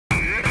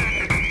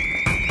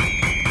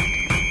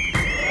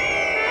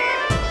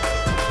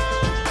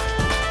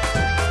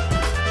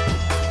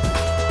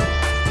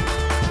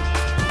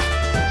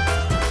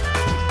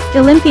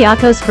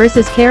Olympiakos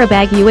vs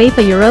Qarabağ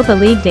UEFA Europa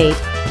League date.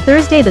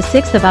 Thursday the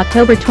 6th of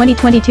October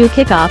 2022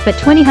 kickoff at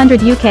 2000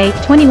 UK,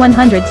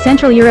 2100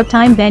 Central Europe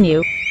Time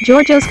venue,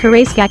 Georgios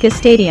Karaiskakis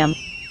Stadium.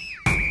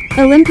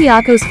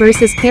 Olympiakos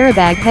vs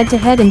Qarabağ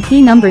head-to-head in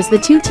key numbers. The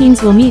two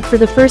teams will meet for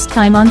the first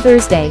time on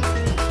Thursday.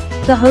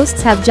 The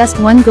hosts have just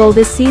one goal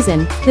this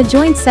season, the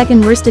joint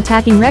second worst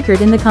attacking record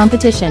in the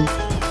competition.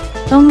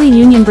 Only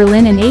Union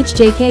Berlin and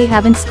HJK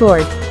haven't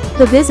scored.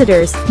 The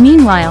visitors,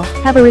 meanwhile,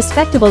 have a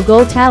respectable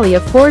goal tally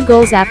of 4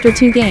 goals after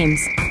 2 games.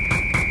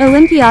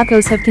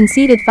 Olympiakos have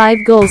conceded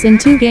 5 goals in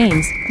 2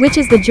 games, which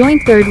is the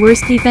joint third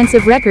worst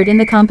defensive record in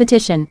the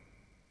competition.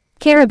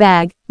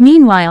 Qarabağ,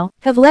 meanwhile,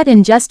 have let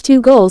in just 2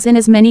 goals in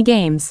as many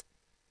games.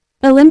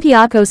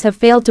 Olympiakos have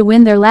failed to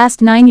win their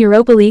last 9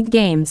 Europa League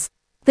games.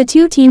 The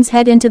two teams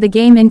head into the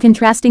game in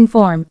contrasting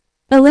form.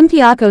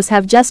 Olympiakos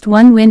have just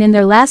 1 win in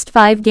their last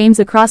 5 games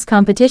across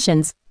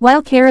competitions,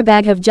 while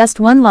Qarabağ have just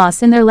 1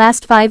 loss in their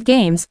last 5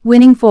 games,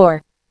 winning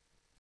 4.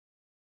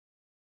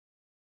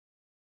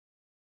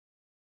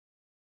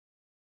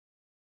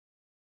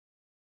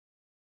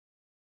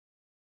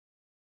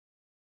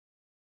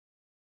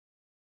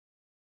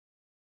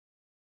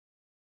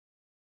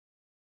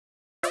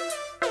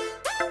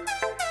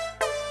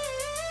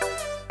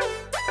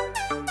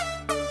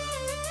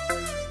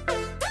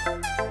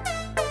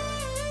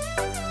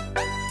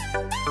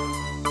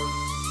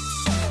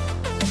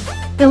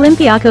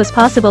 Olympiakos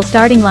possible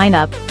starting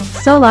lineup: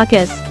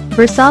 Solakis,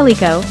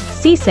 Versaliko,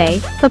 Cisse,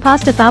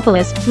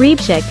 Papastathopoulos,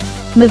 Rebchik,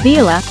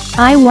 Mavila,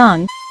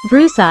 Iwang,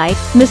 Brusai,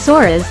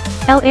 Masouras,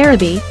 El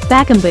Arabi,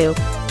 Bakambu.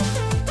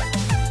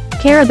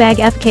 Qarabağ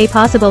FK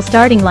possible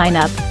starting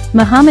lineup: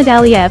 Muhammad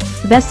Aliyev,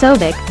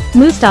 Vesovic,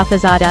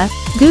 Mustafazada,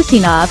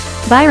 Gusinov,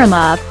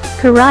 Bayramov,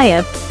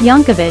 Karayev,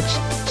 Yankovic,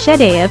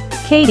 Shedaev,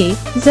 Kadi,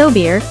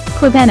 Zobir,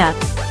 Quibena.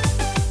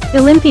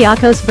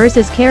 Olympiakos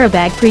vs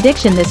Qarabağ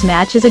prediction: this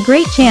match is a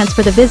great chance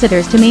for the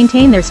visitors to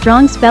maintain their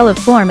strong spell of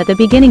form at the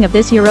beginning of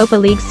this Europa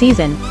League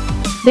season.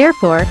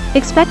 Therefore,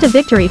 expect a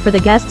victory for the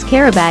guests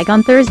Qarabağ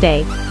on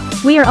Thursday.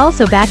 We are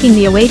also backing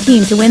the away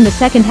team to win the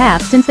second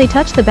half since they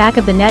touched the back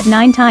of the net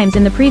 9 times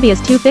in the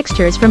previous 2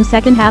 fixtures from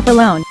second half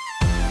alone.